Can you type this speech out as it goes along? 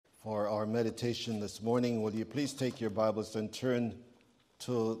For our meditation this morning, will you please take your Bibles and turn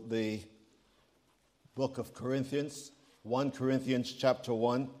to the book of Corinthians, 1 Corinthians chapter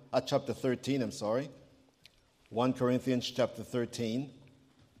 13, 1 Corinthians chapter 13.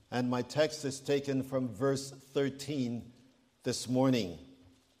 And my text is taken from verse 13 this morning.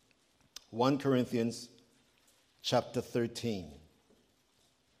 1 Corinthians chapter 13.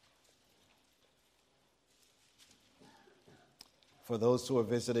 For those who are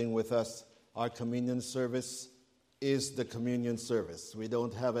visiting with us, our communion service is the communion service. We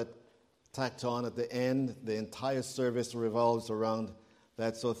don't have it tacked on at the end. The entire service revolves around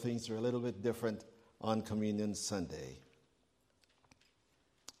that, so things are a little bit different on Communion Sunday.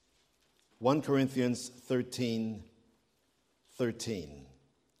 1 Corinthians 13.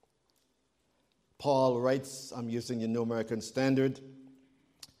 Paul writes, I'm using the New American Standard,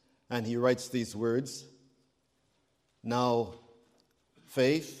 and he writes these words. Now,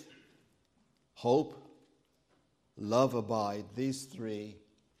 faith, hope, love abide, these three,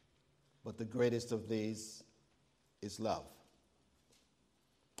 but the greatest of these is love.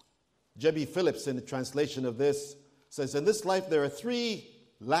 J.B. Phillips, in the translation of this, says, in this life there are three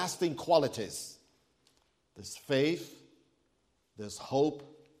lasting qualities. There's faith, there's hope,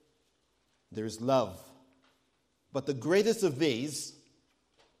 there's love. But the greatest of these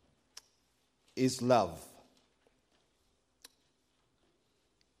is love.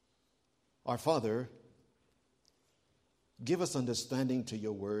 Our Father, give us understanding to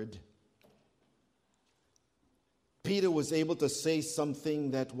your word. Peter was able to say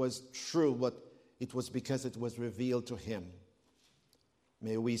something that was true, but it was because it was revealed to him.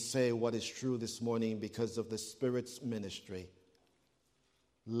 May we say what is true this morning because of the Spirit's ministry.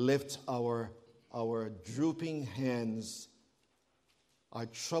 Lift our drooping hands, our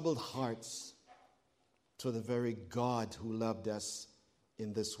troubled hearts to the very God who loved us.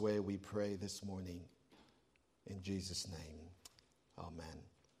 In this way we pray this morning. In Jesus' name, amen.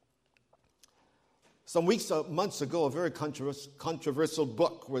 Some months ago, a very controversial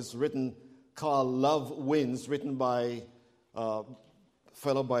book was written called Love Wins, written by a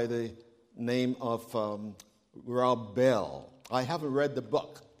fellow by the name of Rob Bell. I haven't read the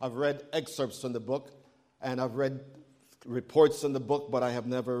book. I've read excerpts from the book, and I've read reports on the book, but I have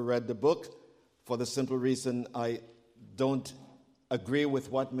never read the book for the simple reason I don't agree with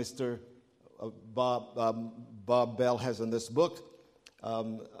what Mr. Bob Bell has in this book.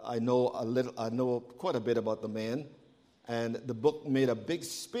 I know quite a bit about the man, and the book made a big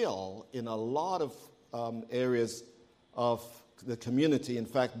spill in a lot of areas of the community. In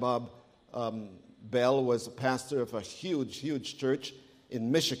fact, Bob Bell was a pastor of a huge church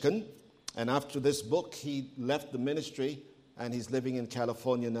in Michigan, and after this book, he left the ministry, and he's living in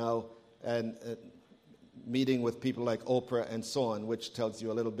California now, and meeting with people like Oprah and so on, which tells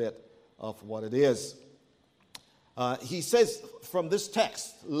you a little bit of what it is. He says from this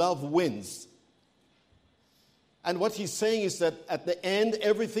text, love wins. And what he's saying is that at the end,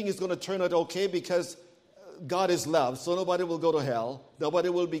 everything is going to turn out okay because God is love, so nobody will go to hell, nobody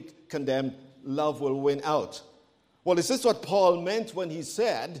will be condemned, love will win out. Well, is this what Paul meant when he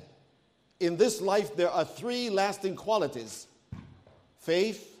said, in this life there are three lasting qualities,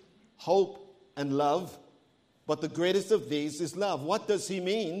 faith, hope, and love, but the greatest of these is love. What does he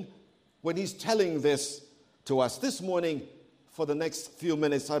mean when he's telling this to us? This morning, for the next few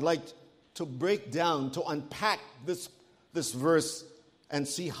minutes, I'd like to break down, to unpack this verse and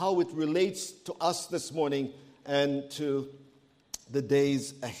see how it relates to us this morning and to the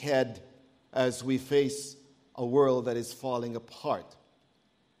days ahead as we face a world that is falling apart.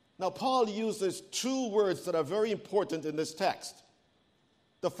 Now, Paul uses two words that are very important in this text.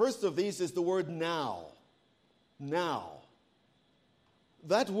 The first of these is the word now. Now.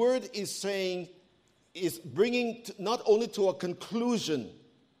 That word is bringing not only to a conclusion,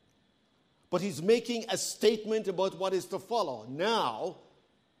 but he's making a statement about what is to follow. Now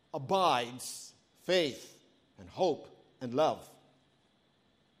abides faith and hope and love.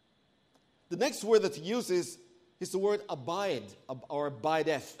 The next word that he uses is the word abide, or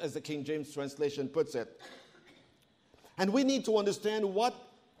abideth, as the King James translation puts it. And we need to understand what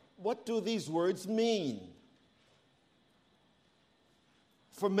do these words mean.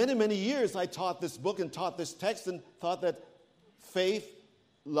 For many years, I taught this book and taught this text and thought that faith,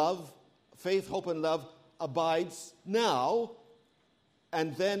 hope, and love abides now,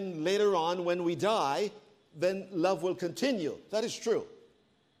 and then later on when we die, then love will continue. That is true.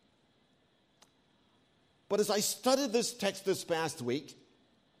 But as I studied this text this past week,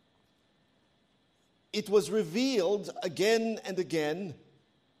 it was revealed again and again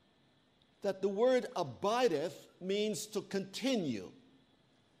that the word abideth means to continue.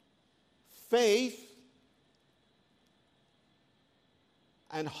 faith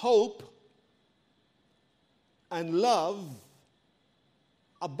and hope and love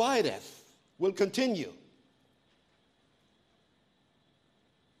abideth, will continue.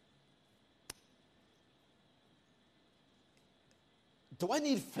 Do I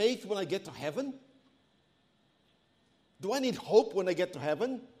need faith when I get to heaven? Do I need hope when I get to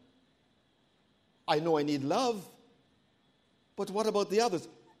heaven? I know I need love. But what about the others?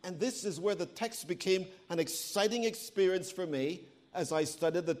 And this is where the text became an exciting experience for me as I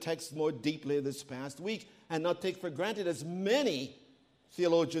studied the text more deeply this past week, and not take for granted, as many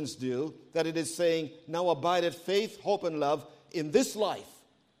theologians do, that it is saying, now abideth faith, hope, and love in this life.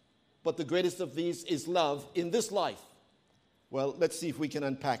 But the greatest of these is love in this life. Well, let's see if we can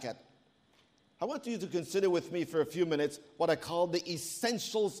unpack it. I want you to consider with me for a few minutes what I call the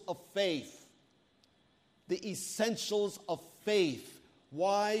essentials of faith. The essentials of faith.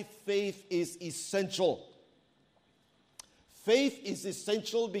 Why faith is essential. Faith is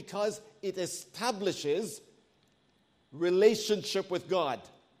essential because it establishes relationship with God.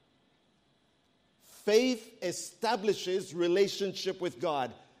 Faith establishes relationship with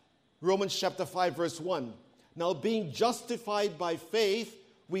God. Romans chapter 5 verse 1. Now being justified by faith,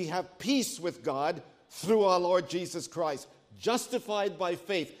 we have peace with God through our Lord Jesus Christ. Justified by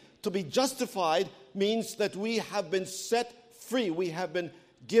faith. To be justified means that we have been set free. We have been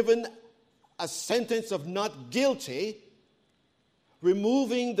given a sentence of not guilty,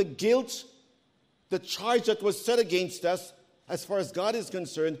 removing the guilt, the charge that was set against us as far as God is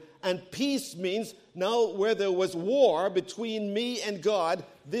concerned. And peace means now where there was war between me and God,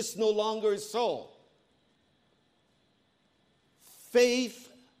 this no longer is so. Faith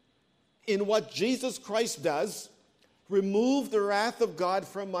in what Jesus Christ does, remove the wrath of God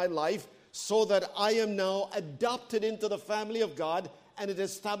from my life so that I am now adopted into the family of God, and it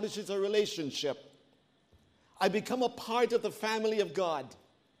establishes a relationship. I become a part of the family of God.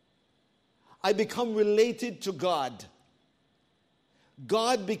 I become related to God.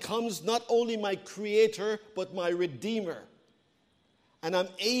 God becomes not only my creator, but my redeemer. And I'm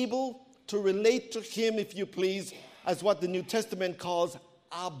able to relate to him, if you please, as what the New Testament calls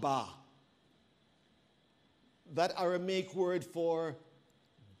Abba. That Aramaic word for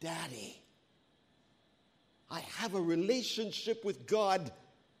daddy. I have a relationship with God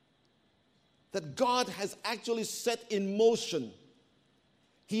that God has actually set in motion.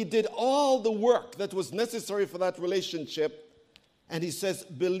 He did all the work that was necessary for that relationship, and he says,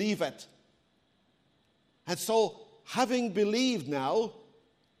 believe it. And so, having believed now,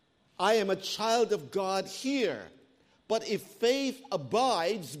 I am a child of God here. But if faith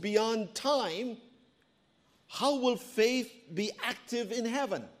abides beyond time, how will faith be active in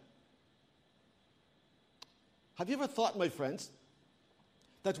heaven? Have you ever thought, my friends,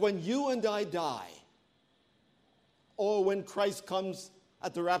 that when you and I die, or when Christ comes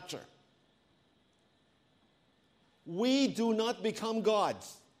at the rapture, we do not become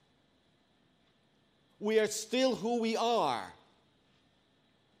gods. We are still who we are.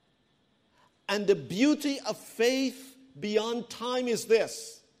 And the beauty of faith beyond time is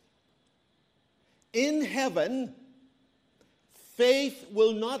this. In heaven, faith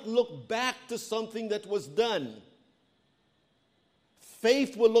will not look back to something that was done.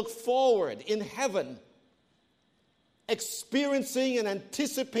 Faith will look forward in heaven, experiencing and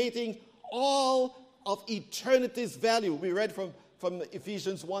anticipating all of eternity's value. We read from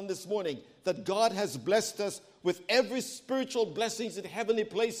Ephesians 1 this morning that God has blessed us with every spiritual blessings in heavenly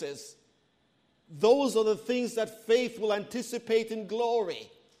places. Those are the things that faith will anticipate in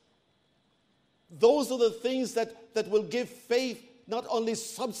glory. Those are the things that will give faith not only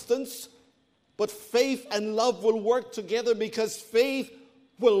substance, but faith and love will work together, because faith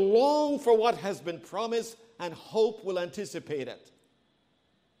will long for what has been promised and hope will anticipate it.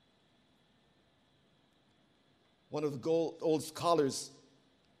 One of the old scholars,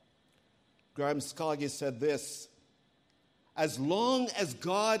 Graham Scoggie, said this: as long as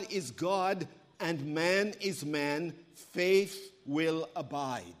God is God and man is man, faith will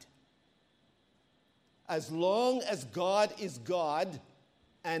abide. As long as God is God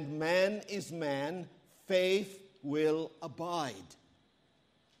and man is man, faith will abide.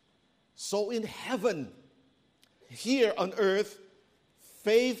 So in heaven, here on earth,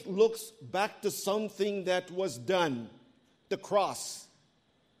 faith looks back to something that was done. The cross.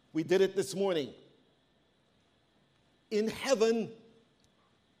 We did it this morning. In heaven,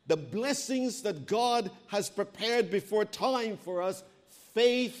 the blessings that God has prepared before time for us,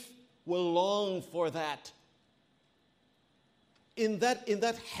 faith will long for that. In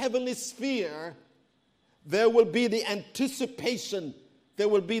that heavenly sphere, there will be the anticipation, there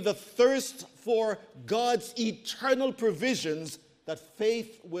will be the thirst for God's eternal provisions that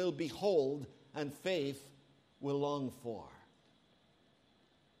faith will behold and faith will long for.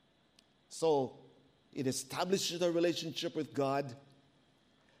 So it establishes a relationship with God,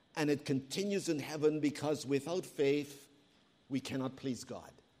 and it continues in heaven, because without faith, we cannot please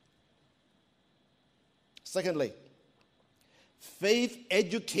God. Secondly, faith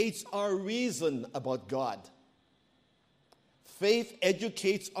educates our reason about God. Faith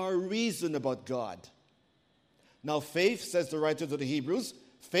educates our reason about God. Now, faith, says the writer to the Hebrews,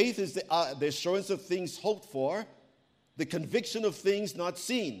 faith is the assurance of things hoped for, the conviction of things not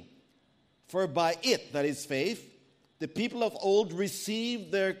seen. For by it, that is faith, the people of old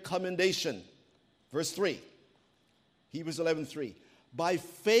received their commendation. Verse 3, Hebrews 11:3. By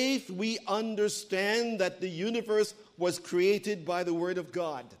faith we understand that the universe was created by the word of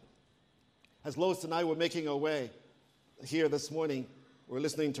God. As Lois and I were making our way here this morning, we're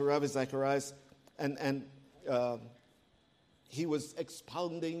listening to Ravi Zacharias, and he was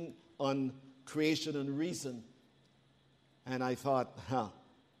expounding on creation and reason. And I thought,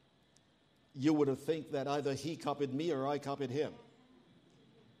 you would have think that either he copied me or I copied him.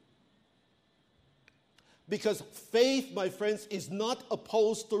 Because faith, my friends, is not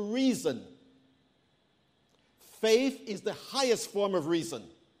opposed to reason. Faith is the highest form of reason.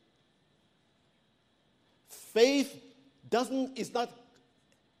 Faith is not,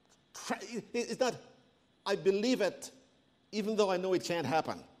 I believe it, even though I know it can't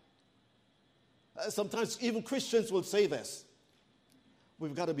happen. Sometimes even Christians will say this.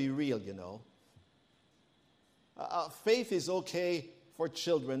 We've got to be real, you know. Faith is okay for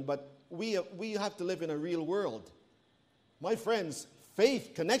children, but we have to live in a real world. My friends,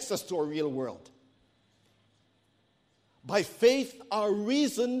 faith connects us to a real world. By faith, our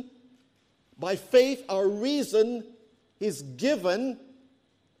reason is given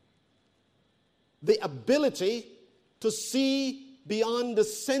the ability to see beyond the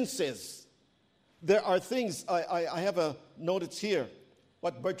senses. There are things, I have a notice here,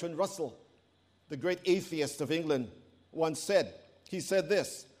 what Bertrand Russell, the great atheist of England, once said. He said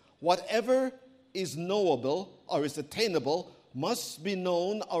this: whatever is knowable or is attainable must be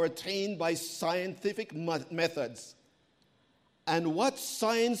known or attained by scientific methods. And what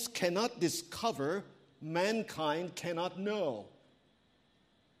science cannot discover, mankind cannot know.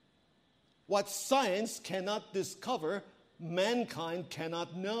 What science cannot discover, mankind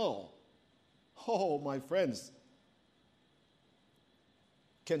cannot know. Oh, my friends.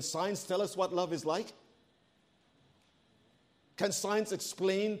 Can science tell us what love is like? Can science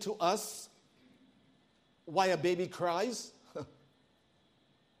explain to us why a baby cries?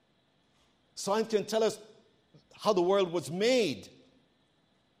 Science can tell us how the world was made,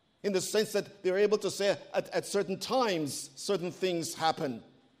 in the sense that they're able to say at certain times certain things happen.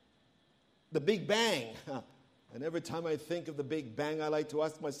 The Big Bang. And every time I think of the Big Bang, I like to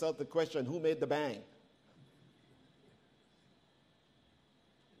ask myself the question, who made the bang?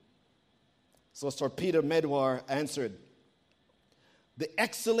 So Sir Peter Medwar answered, the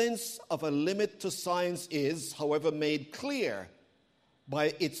excellence of a limit to science is, however, made clear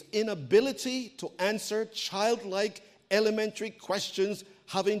by its inability to answer childlike elementary questions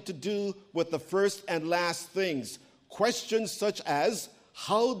having to do with the first and last things. Questions such as,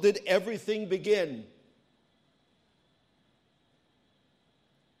 how did everything begin?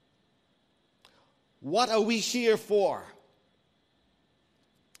 What are we here for?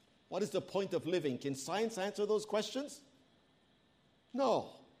 What is the point of living? Can science answer those questions? No.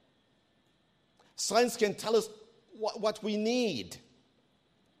 Science can tell us what we need,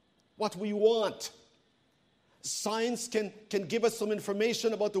 what we want. Science can give us some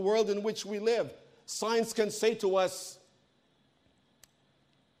information about the world in which we live. Science can say to us,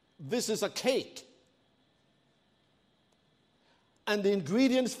 this is a cake. And the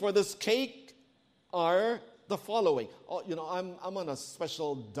ingredients for this cake are the following. Oh, you know, I'm on a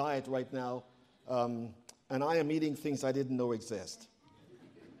special diet right now, and I am eating things I didn't know exist.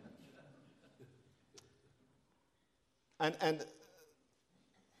 And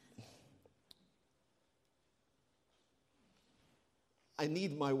I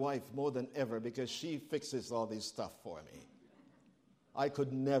need my wife more than ever because she fixes all this stuff for me. I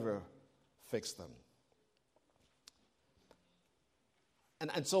could never fix them.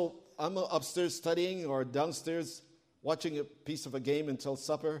 And so I'm upstairs studying or downstairs watching a piece of a game until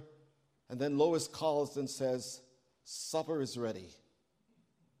supper. And then Lois calls and says, supper is ready.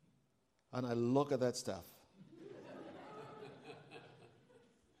 And I look at that stuff.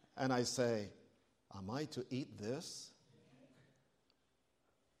 And I say, am I to eat this?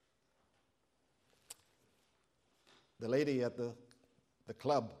 The lady at the the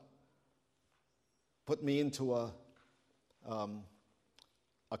club put me into a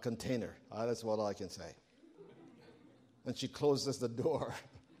container. That's what I can say. And she closes the door.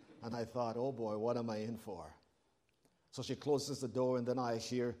 And I thought, oh boy, what am I in for? So she closes the door, and then I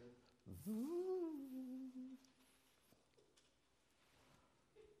hear,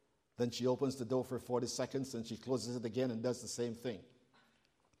 then she opens the door for 40 seconds, and she closes it again and does the same thing.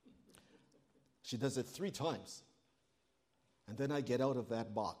 She does it 3 times. And then I get out of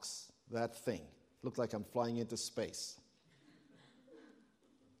that box, that thing. Looked like I'm flying into space.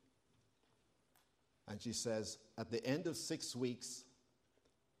 And she says, at the end of 6 weeks,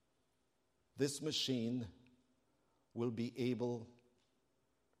 this machine will be able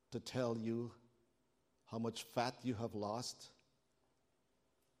to tell you how much fat you have lost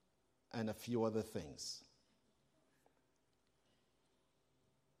and a few other things.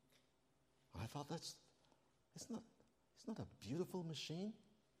 I thought, it's not a beautiful machine?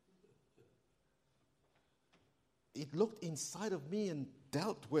 It looked inside of me and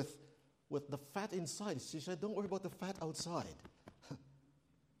dealt with the fat inside. She said, don't worry about the fat outside.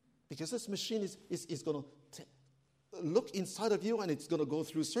 Because this machine is going to look inside of you, and it's going to go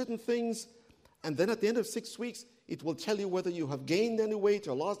through certain things. And then at the end of 6 weeks, it will tell you whether you have gained any weight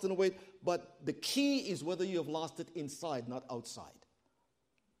or lost any weight. But the key is whether you have lost it inside, not outside.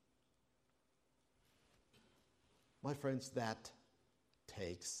 My friends, that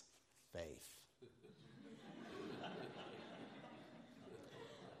takes faith.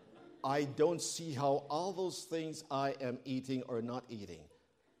 I don't see how all those things I am eating or not eating,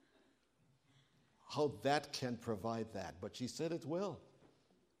 how that can provide that. But she said it will.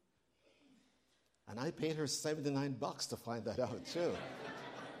 And I paid her $79 to find that out too.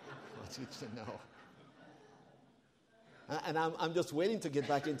 I want you to know. And I'm just waiting to get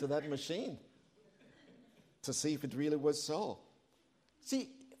back into that machine to see if it really was so. See,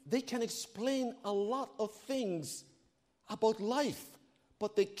 they can explain a lot of things about life,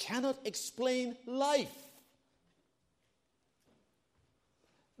 but they cannot explain life.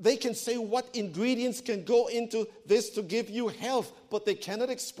 They can say what ingredients can go into this to give you health, but they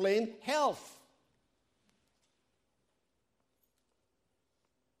cannot explain health.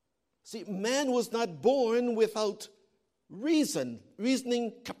 See, man was not born without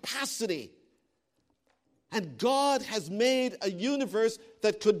reasoning capacity. And God has made a universe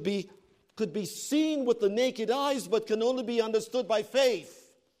that could be seen with the naked eyes, but can only be understood by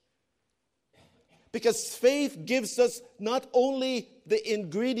faith. Because faith gives us not only the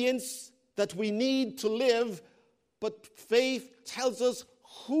ingredients that we need to live, but faith tells us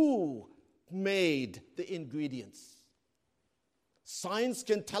who made the ingredients. Science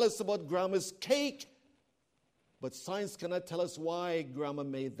can tell us about grandma's cake, but science cannot tell us why grandma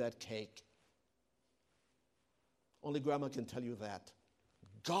made that cake. Only grandma can tell you that.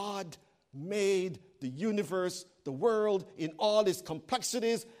 God made the universe, the world, in all its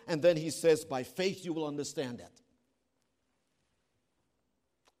complexities, and then he says, by faith you will understand it.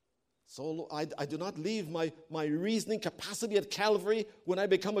 So I do not leave my reasoning capacity at Calvary when I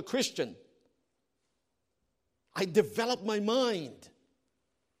become a Christian. I develop my mind.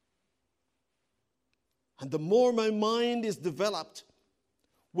 And the more my mind is developed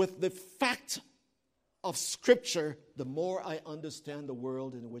with the fact of Scripture, the more I understand the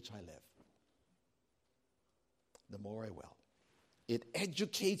world in which I live. The more I will. It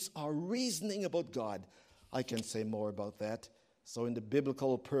educates our reasoning about God. I can say more about that. So in the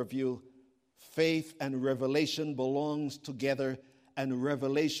biblical purview, faith and revelation belongs together, and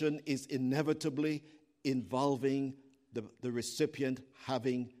revelation is inevitably involving the recipient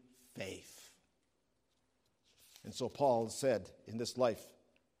having faith. And so Paul said, in this life,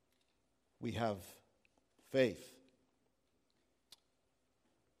 we have faith.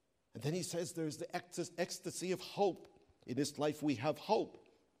 And then he says there's the ecstasy of hope. In this life we have hope.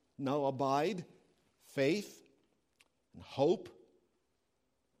 Now abide faith and hope.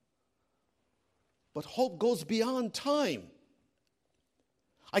 But hope goes beyond time.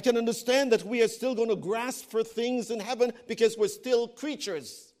 I can understand that we are still going to grasp for things in heaven because we're still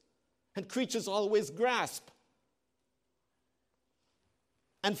creatures. And creatures always grasp.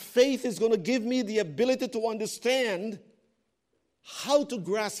 And faith is going to give me the ability to understand how to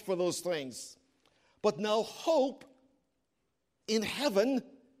grasp for those things. But now hope in heaven,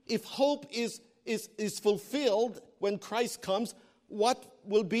 if hope is fulfilled when Christ comes, what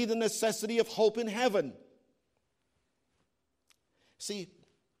will be the necessity of hope in heaven? See,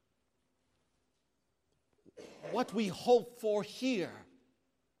 what we hope for here,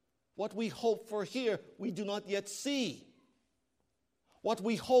 we do not yet see. What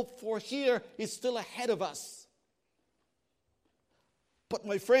we hope for here is still ahead of us. But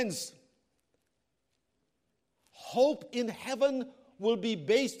my friends, hope in heaven will be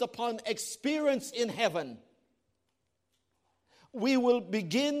based upon experience in heaven. We will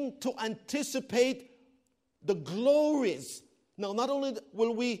begin to anticipate the glories. Now, not only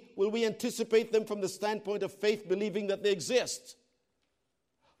will we anticipate them from the standpoint of faith, believing that they exist,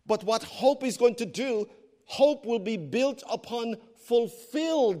 but what hope is going to do, hope will be built upon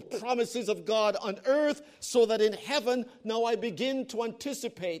fulfilled promises of God on earth, so that in heaven, now I begin to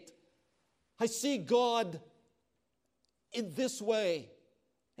anticipate. I see God in this way.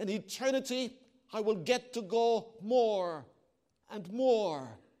 In eternity, I will get to go more and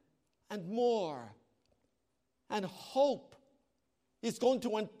more and more. And hope is going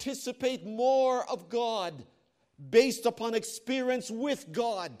to anticipate more of God based upon experience with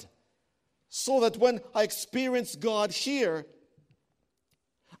God. So that when I experience God here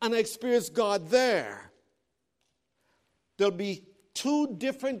and I experience God there, there'll be two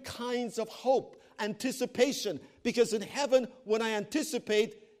different kinds of hope, anticipation. Because in heaven, when I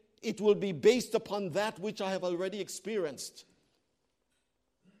anticipate, it will be based upon that which I have already experienced.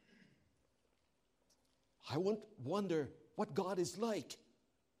 I wonder what God is like.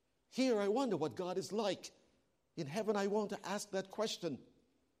 Here I wonder what God is like. In heaven I want to ask that question.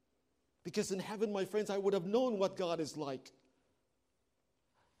 Because in heaven, my friends, I would have known what God is like.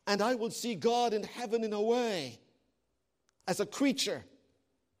 And I will see God in heaven in a way, as a creature,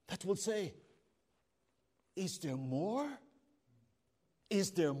 that will say, is there more? Is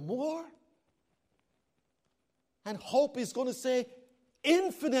there more? And hope is going to say,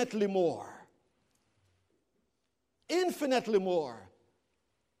 infinitely more. Infinitely more.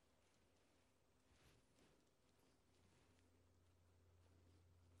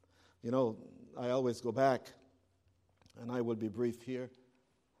 You know, I always go back, and I will be brief here,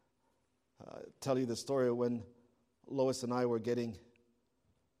 tell you the story when Lois and I were getting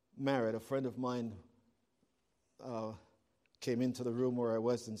married. A friend of mine came into the room where I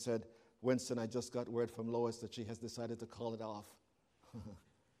was and said, Winston, I just got word from Lois that she has decided to call it off.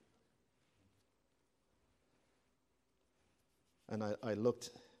 And I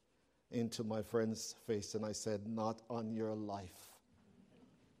looked into my friend's face and I said, not on your life.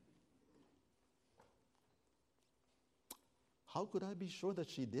 How could I be sure that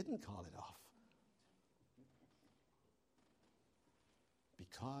she didn't call it off?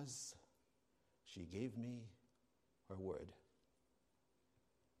 Because she gave me her word.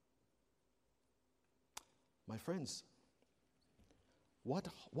 My friends, what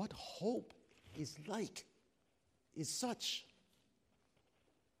hope is like is such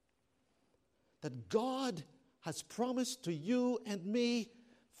that God has promised to you and me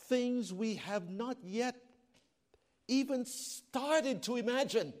things we have not yet even started to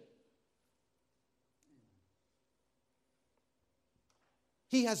imagine.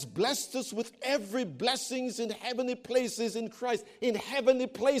 He has blessed us with every blessings in heavenly places in Christ, in heavenly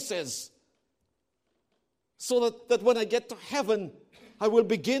places. So that when I get to heaven, I will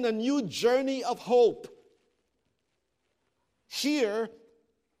begin a new journey of hope. Here,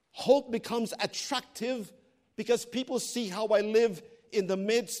 hope becomes attractive because people see how I live in the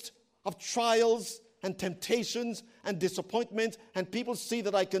midst of trials and temptations and disappointment, and people see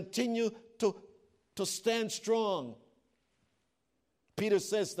that I continue to stand strong. Peter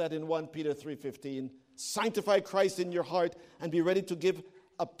says that in 1 Peter 3:15, sanctify Christ in your heart and be ready to give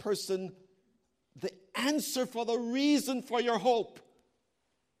a person the answer for the reason for your hope.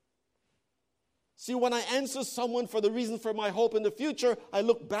 See, when I answer someone for the reason for my hope in the future, I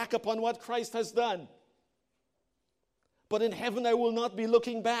look back upon what Christ has done. But in heaven, I will not be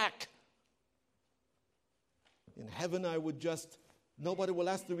looking back. In heaven, nobody will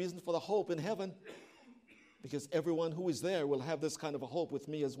ask the reason for the hope in heaven, because everyone who is there will have this kind of a hope with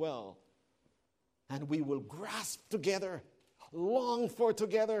me as well. And we will grasp together, long for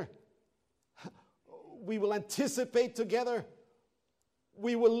together. We will anticipate together.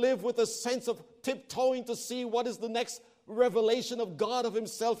 We will live with a sense of tiptoeing to see what is the next revelation of God of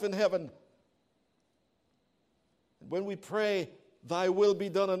himself in heaven. When we pray, thy will be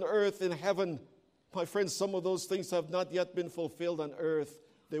done on earth in heaven, my friends, some of those things have not yet been fulfilled on earth.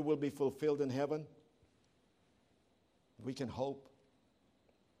 They will be fulfilled in heaven. We can hope.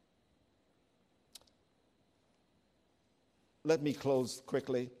 Let me close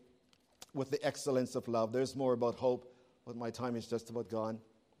quickly with the excellence of love. There's more about hope, but my time is just about gone.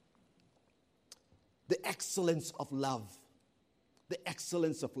 The excellence of love. The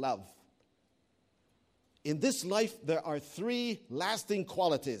excellence of love. In this life, there are three lasting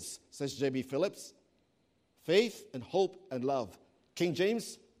qualities, says J.B. Phillips: faith and hope and love. King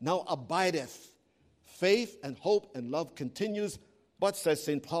James, now abideth. Faith and hope and love continues, But, says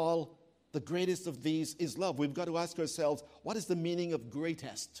St. Paul, the greatest of these is love. We've got to ask ourselves, what is the meaning of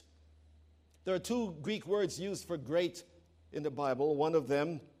greatest? There are two Greek words used for great in the Bible. One of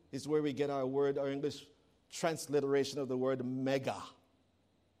them is where we get our word, our English transliteration of the word mega.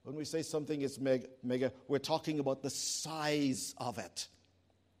 When we say something is mega, we're talking about the size of it.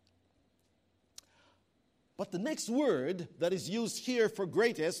 But the next word that is used here for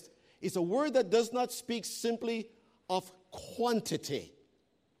greatest is a word that does not speak simply of quantity,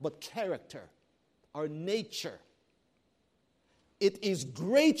 but character or nature. It is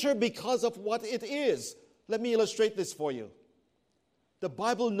greater because of what it is. Let me illustrate this for you. The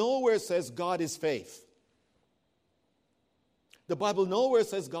Bible nowhere says God is faith. The Bible nowhere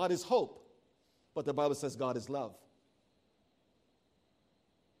says God is hope. But the Bible says God is love.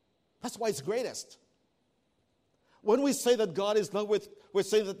 That's why it's greatest. When we say that God is love, we're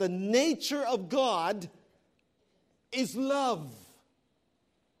saying that the nature of God is love.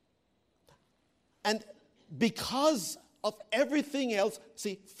 And because of everything else,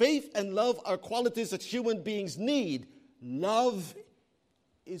 see, faith and love are qualities that human beings need. Love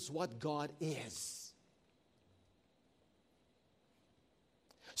is what God is.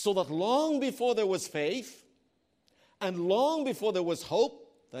 So that long before there was faith, and long before there was hope,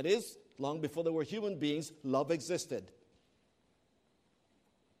 that is, long before there were human beings, love existed.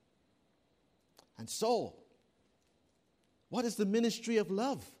 And so, what is the ministry of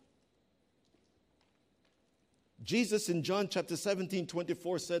love? Jesus in John chapter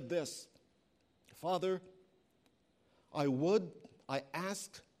 17:24 said this, Father, I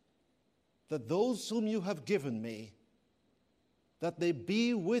ask that those whom you have given me, that they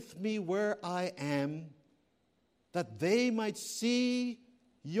be with me where I am, that they might see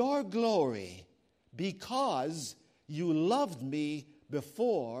your glory, because you loved me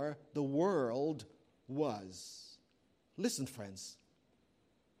before the world was. Listen, friends.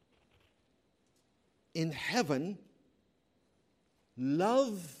 In heaven,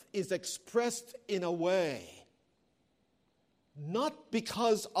 love is expressed in a way, not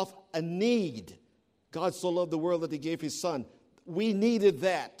because of a need. God so loved the world that he gave his son. We needed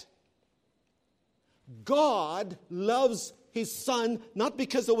that. God loves his son not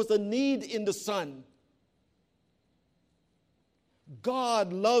because there was a need in the son.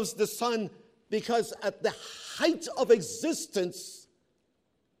 God loves the son because at the height of existence,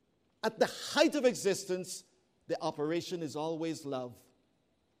 the operation is always love.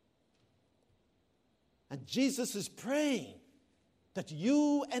 And Jesus is praying that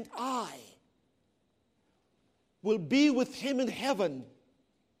you and I will be with him in heaven,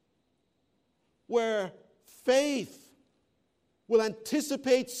 where faith will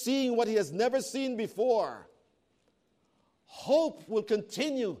anticipate seeing what he has never seen before. Hope will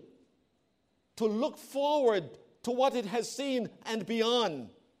continue to look forward to what it has seen and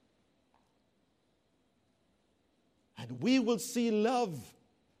beyond. And we will see love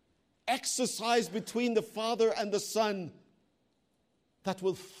exercised between the Father and the Son that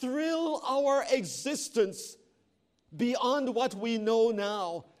will thrill our existence beyond what we know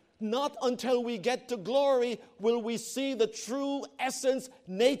now. Not until we get to glory will we see the true essence,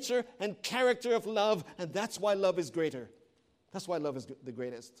 nature, and character of love. And that's why love is greater. That's why love is the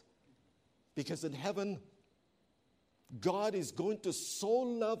greatest. Because in heaven, God is going to so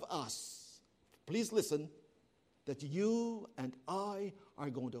love us. Please listen. That you and I are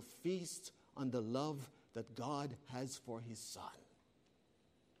going to feast on the love that God has for his son.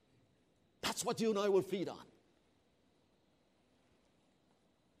 That's what you and I will feed on.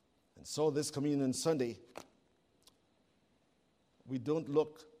 And so this Communion Sunday, we don't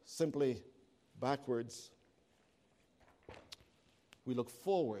look simply backwards. We look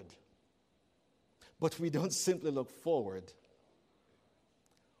forward. But we don't simply look forward.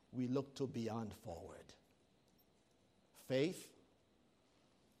 We look to beyond forward. Faith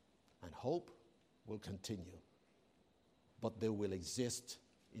and hope will continue, but they will exist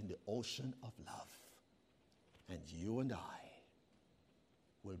in the ocean of love. And you and I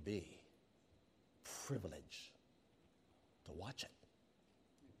will be privileged to watch it,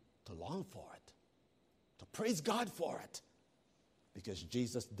 to long for it, to praise God for it, because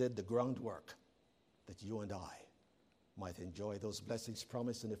Jesus did the groundwork that you and I might enjoy those blessings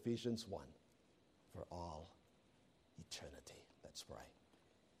promised in Ephesians 1 for all eternity. Let's pray.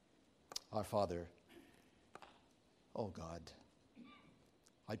 Our Father, oh God,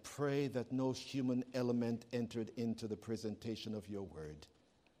 I pray that no human element entered into the presentation of your word,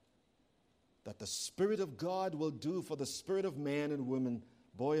 that the Spirit of God will do for the spirit of man and woman,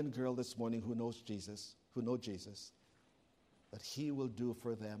 boy and girl this morning who know Jesus, that he will do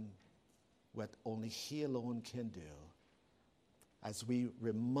for them what only he alone can do. as we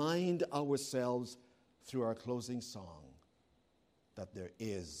remind ourselves through our closing song that there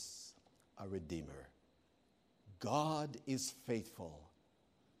is a Redeemer. God is faithful,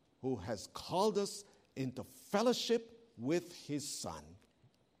 who has called us into fellowship with his Son.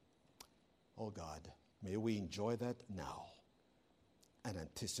 Oh God, may we enjoy that now and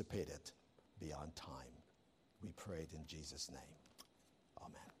anticipate it beyond time. We pray it in Jesus' name.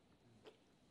 Amen.